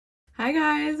Hi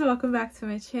guys, welcome back to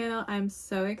my channel. I'm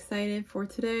so excited for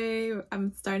today.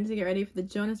 I'm starting to get ready for the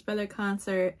Jonas Brother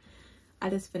concert. I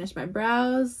just finished my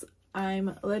brows.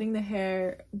 I'm letting the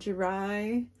hair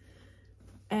dry.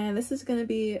 And this is gonna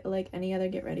be like any other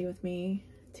get ready with me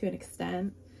to an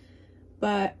extent.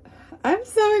 But I'm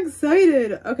so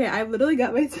excited. Okay, I literally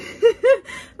got my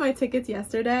my tickets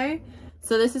yesterday.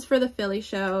 So this is for the Philly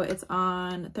show. It's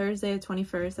on Thursday the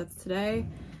 21st. That's today.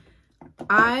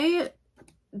 I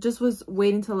just was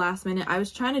waiting till last minute. I was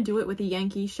trying to do it with the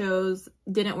Yankee shows,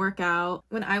 didn't work out.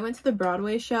 When I went to the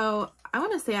Broadway show, I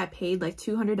want to say I paid like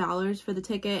 $200 for the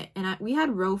ticket, and we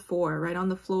had row 4 right on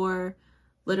the floor,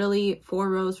 literally 4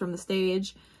 rows from the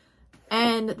stage.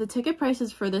 And the ticket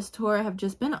prices for this tour have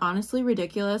just been honestly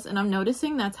ridiculous, and I'm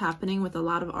noticing that's happening with a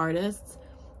lot of artists.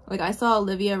 Like I saw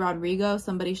Olivia Rodrigo,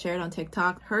 somebody shared on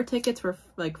TikTok, her tickets were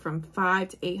like from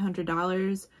 $500 to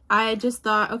 $800. I just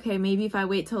thought, okay, maybe if I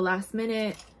wait till last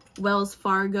minute, Wells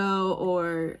Fargo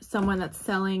or someone that's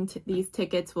selling these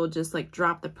tickets will just like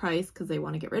drop the price because they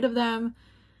want to get rid of them.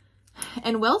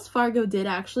 And Wells Fargo did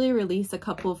actually release a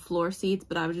couple of floor seats,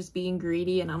 but I was just being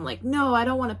greedy and I'm like, no, I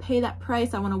don't want to pay that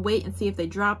price. I want to wait and see if they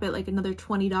drop it like another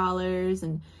 $20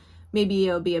 and maybe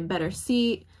it'll be a better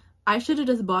seat. I should have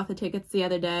just bought the tickets the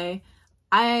other day.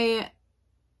 I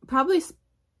probably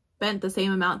spent the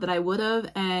same amount that I would have,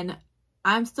 and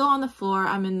I'm still on the floor.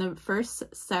 I'm in the first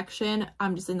section.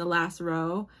 I'm just in the last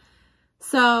row.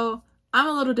 So I'm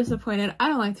a little disappointed. I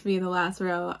don't like to be in the last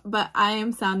row, but I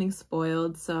am sounding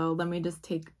spoiled. So let me just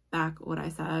take back what I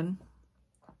said.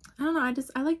 I don't know.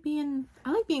 I like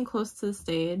being close to the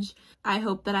stage. I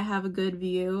hope that I have a good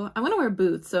view. I'm gonna wear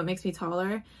boots, so it makes me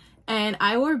taller. And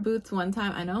I wore boots one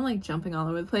time. I know I'm like jumping all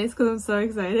over the place because I'm so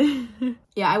excited.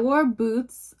 Yeah, I wore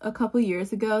boots a couple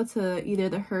years ago to either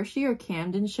the Hershey or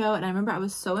Camden show. And I remember I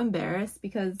was so embarrassed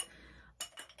because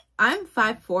I'm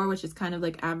 5'4", which is kind of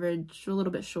like average, a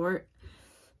little bit short.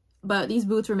 But these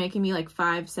boots were making me like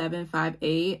 5'7",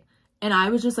 5'8". And I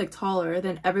was just like taller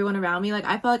than everyone around me. Like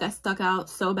I felt like I stuck out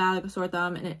so bad like a sore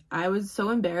thumb. And I was so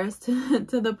embarrassed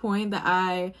to the point that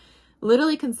I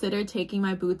literally considered taking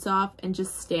my boots off and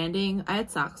just standing. I had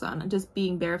socks on and just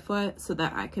being barefoot so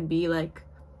that I could be like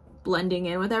blending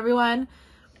in with everyone.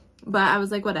 But I was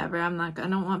like, whatever, I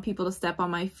don't want people to step on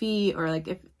my feet or like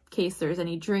in case there's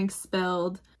any drinks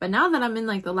spilled. But now that I'm in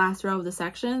like the last row of the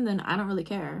section, then I don't really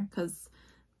care because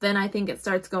then I think it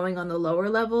starts going on the lower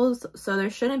levels. So there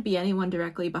shouldn't be anyone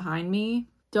directly behind me.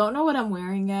 Don't know what I'm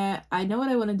wearing yet. I know what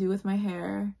I want to do with my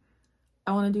hair.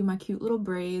 I want to do my cute little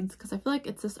braids because I feel like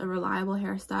it's just a reliable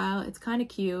hairstyle. It's kind of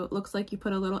cute. Looks like you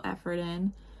put a little effort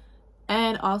in.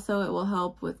 And also it will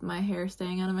help with my hair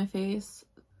staying out of my face.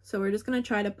 So we're just going to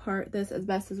try to part this as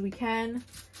best as we can.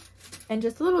 And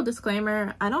just a little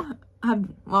disclaimer, I don't have,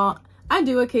 well, I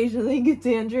do occasionally get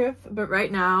dandruff, but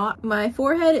right now my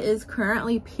forehead is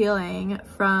currently peeling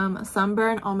from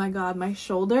sunburn. Oh my god, my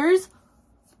shoulders.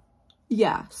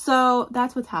 Yeah, so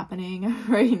that's what's happening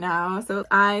right now. So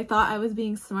I thought I was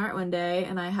being smart one day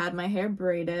and I had my hair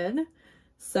braided.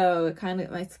 So it kind of,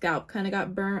 my scalp kind of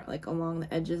got burnt like along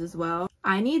the edges as well.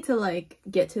 I need to like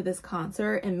get to this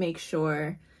concert and make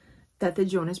sure that the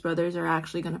Jonas Brothers are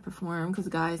actually going to perform because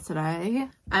guys, today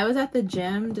I was at the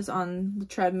gym just on the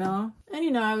treadmill and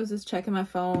you know, I was just checking my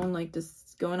phone, like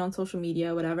just going on social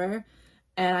media, whatever.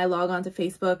 And I log on to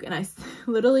Facebook and I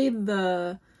literally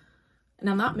and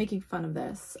I'm not making fun of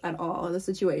this at all, the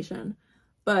situation,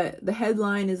 but the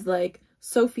headline is like,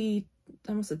 I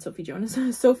almost said Sophie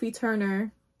Jonas, Sophie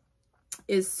Turner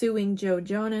is suing Joe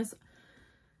Jonas.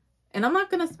 And I'm not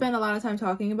going to spend a lot of time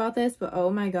talking about this, but oh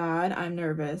my god, I'm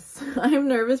nervous. I'm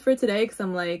nervous for today because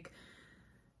I'm like,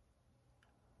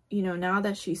 you know, now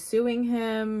that she's suing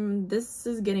him, this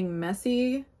is getting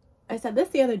messy. I said this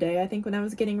the other day, I think when I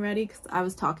was getting ready, because I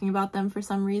was talking about them for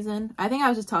some reason. I think I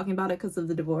was just talking about it because of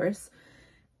the divorce.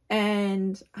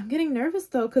 And I'm getting nervous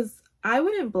though, because I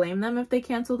wouldn't blame them if they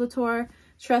canceled the tour.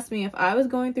 Trust me, if I was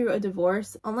going through a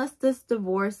divorce, unless this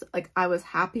divorce, like I was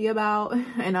happy about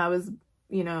and I was,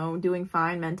 you know, doing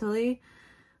fine mentally,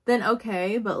 then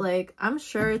okay. But like, I'm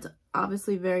sure it's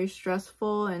obviously very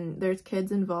stressful and there's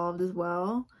kids involved as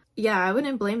well. Yeah, I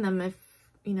wouldn't blame them if,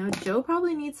 you know, Joe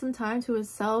probably needs some time to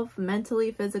himself,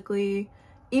 mentally, physically,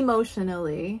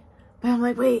 emotionally. But I'm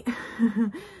like, wait,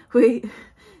 wait.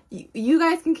 You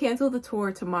guys can cancel the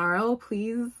tour tomorrow,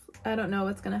 please. I don't know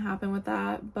what's gonna happen with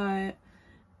that, but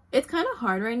it's kind of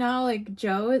hard right now. Like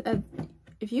Joe,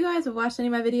 if you guys have watched any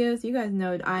of my videos, you guys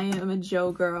know I am a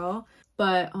Joe girl.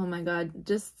 But oh my god,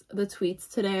 just the tweets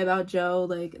today about Joe,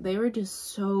 like they were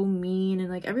just so mean and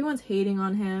like everyone's hating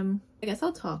on him. I guess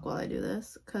I'll talk while I do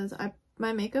this because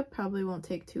my makeup probably won't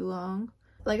take too long.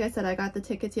 Like I said, I got the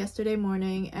tickets yesterday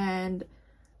morning, and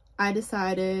I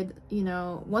decided, you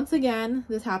know, once again,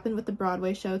 this happened with the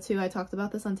Broadway show too. I talked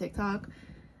about this on TikTok,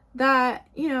 that,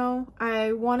 you know,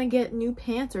 I want to get new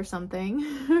pants or something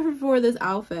for this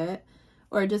outfit,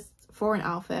 or just for an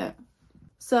outfit.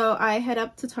 So I head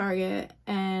up to Target,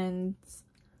 and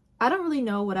I don't really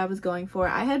know what I was going for.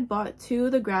 I had bought 2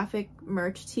 of the graphic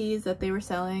merch tees that they were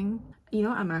selling. You know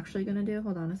what I'm actually gonna do?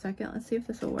 Hold on a second. Let's see if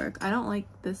this will work. I don't like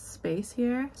this space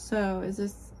here. So is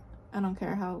this, I don't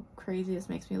care how crazy this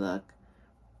makes me look.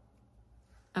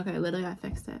 Okay, literally I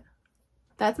fixed it.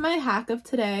 That's my hack of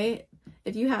today.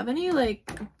 If you have any,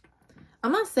 like,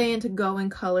 I'm not saying to go and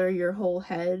color your whole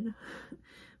head,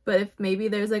 but if maybe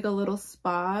there's like a little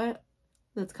spot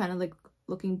that's kind of like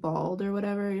looking bald or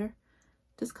whatever,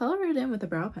 just color it in with a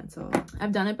brow pencil.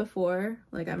 I've done it before.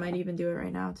 Like, I might even do it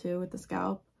right now too with the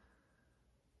scalp,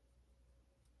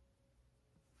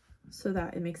 so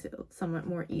that it makes it somewhat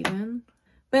more even.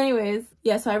 But anyways,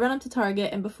 yeah, so I ran up to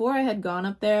Target, and before I had gone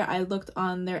up there, I looked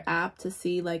on their app to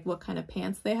see like what kind of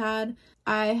pants they had.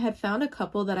 I had found a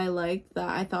couple that I liked that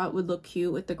I thought would look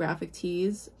cute with the graphic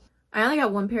tees. I only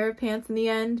got 1 pair of pants in the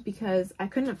end because I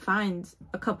couldn't find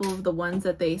a couple of the ones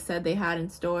that they said they had in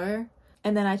store.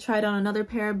 And then I tried on another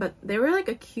pair, but they were like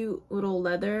a cute little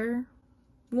leather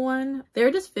one. They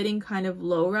were just fitting kind of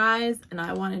low rise, and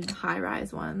I wanted high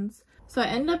rise ones. So I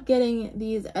ended up getting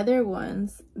these other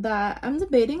ones that I'm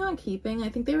debating on keeping. I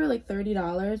think they were like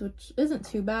 $30, which isn't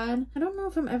too bad. I don't know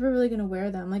if I'm ever really gonna wear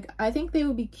them. Like, I think they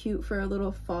would be cute for a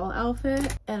little fall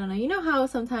outfit. I don't know, you know how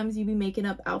sometimes you be making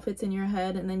up outfits in your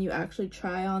head and then you actually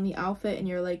try on the outfit and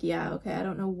you're like, yeah, okay, I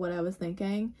don't know what I was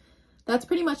thinking. That's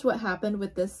pretty much what happened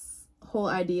with this whole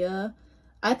idea.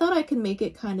 I thought I could make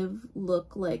it kind of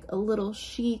look like a little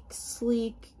chic,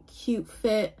 sleek, cute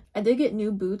fit. I did get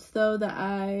new boots though that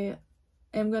I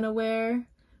am gonna wear,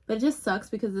 but it just sucks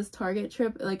because this Target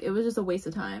trip, like, it was just a waste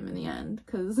of time in the end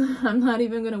because I'm not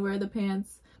even gonna wear the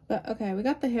pants. But okay, we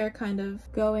got the hair kind of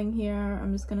going here.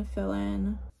 I'm just gonna fill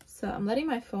in. So I'm letting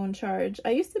my phone charge.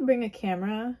 I used to bring a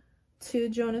camera to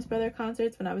Jonas Brother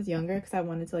concerts when I was younger because I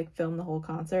wanted to like film the whole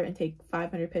concert and take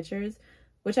 500 pictures,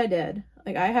 which I did.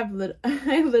 Like, I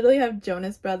literally have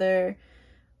Jonas Brother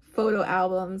photo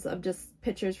albums of just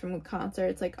pictures from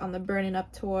concerts, like on the Burning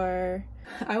Up tour.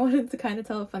 I wanted to kind of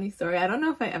tell a funny story. I don't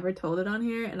know if I ever told it on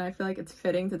here, and I feel like it's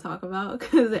fitting to talk about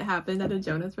because it happened at a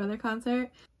Jonas Brother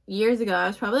concert. Years ago, I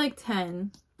was probably like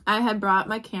 10. I had brought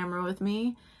my camera with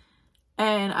me,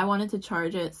 and I wanted to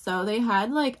charge it. So they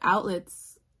had like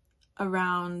outlets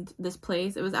around this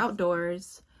place. It was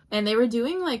outdoors, and they were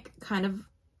doing like kind of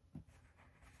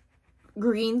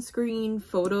green screen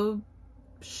photo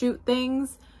shoot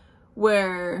things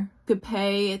where you could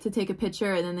pay to take a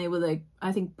picture, and then they would, like,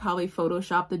 I think probably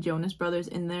Photoshop the Jonas Brothers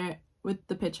in there with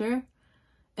the picture.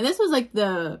 And this was like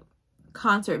the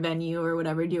concert venue or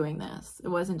whatever doing this. It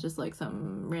wasn't just like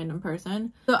some random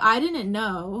person. So I didn't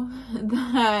know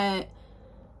that,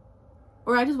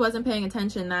 or I just wasn't paying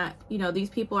attention that, you know, these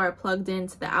people are plugged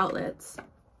into the outlets.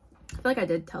 I feel like I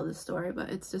did tell this story, but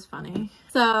it's just funny.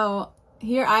 So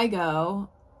here I go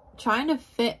trying to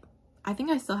fit, I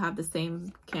think I still have the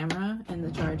same camera and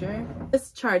the charger.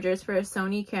 This charger is for a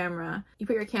Sony camera. You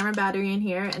put your camera battery in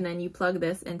here, and then you plug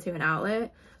this into an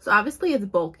outlet. So obviously it's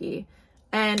bulky,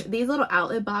 and these little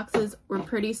outlet boxes were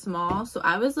pretty small. So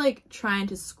I was like trying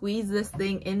to squeeze this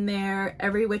thing in there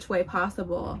every which way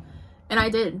possible. And I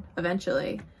did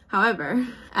eventually. However,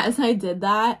 as I did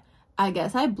that, I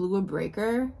guess I blew a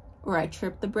breaker, or I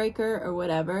tripped the breaker or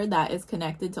whatever that is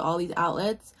connected to all these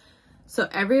outlets. So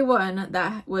everyone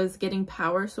that was getting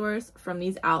power source from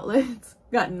these outlets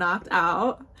got knocked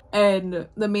out. And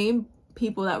the main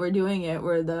people that were doing it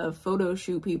were the photo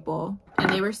shoot people. And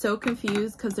they were so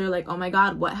confused because they're like, oh my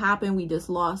God, what happened? We just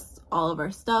lost all of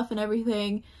our stuff and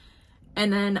everything.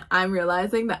 And then I'm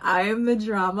realizing that I am the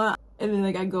drama. And then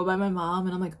like I go by my mom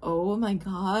and I'm like, oh my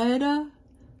God.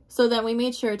 So then we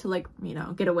made sure to, like, you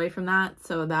know, get away from that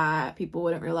so that people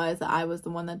wouldn't realize that I was the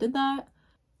one that did that.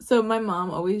 So my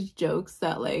mom always jokes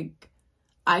that, like,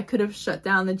 I could have shut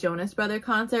down the Jonas Brother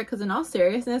concert, because in all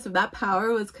seriousness, if that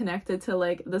power was connected to,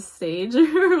 like, the stage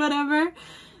or whatever,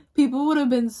 people would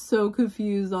have been so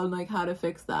confused on, like, how to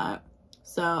fix that.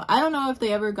 So I don't know if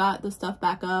they ever got the stuff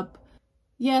back up.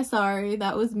 Yeah, sorry,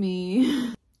 that was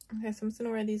me. Okay, so I'm just gonna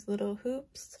wear these little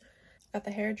hoops. Got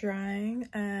the hair drying,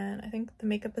 and I think the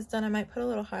makeup is done. I might put a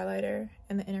little highlighter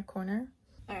in the inner corner.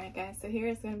 All right, guys, so here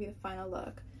is gonna be the final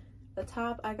look. The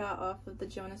top I got off of the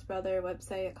Jonas Brother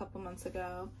website a couple months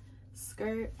ago.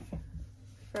 Skirt,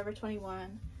 Forever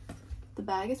 21. The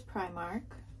bag is Primark.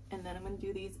 And then I'm going to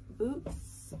do these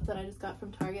boots that I just got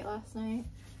from Target last night.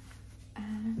 I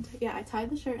And yeah, I tied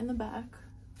the shirt in the back.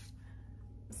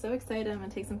 So excited. I'm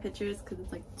gonna take some pictures because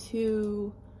it's like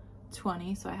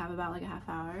 2:20, so I have about like a half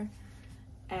hour.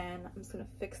 And I'm just gonna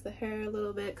fix the hair a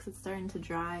little bit because it's starting to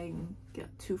dry and get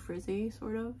too frizzy,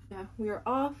 sort of. Yeah, we are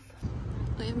off.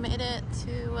 We've made it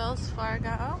to Wells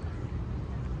Fargo.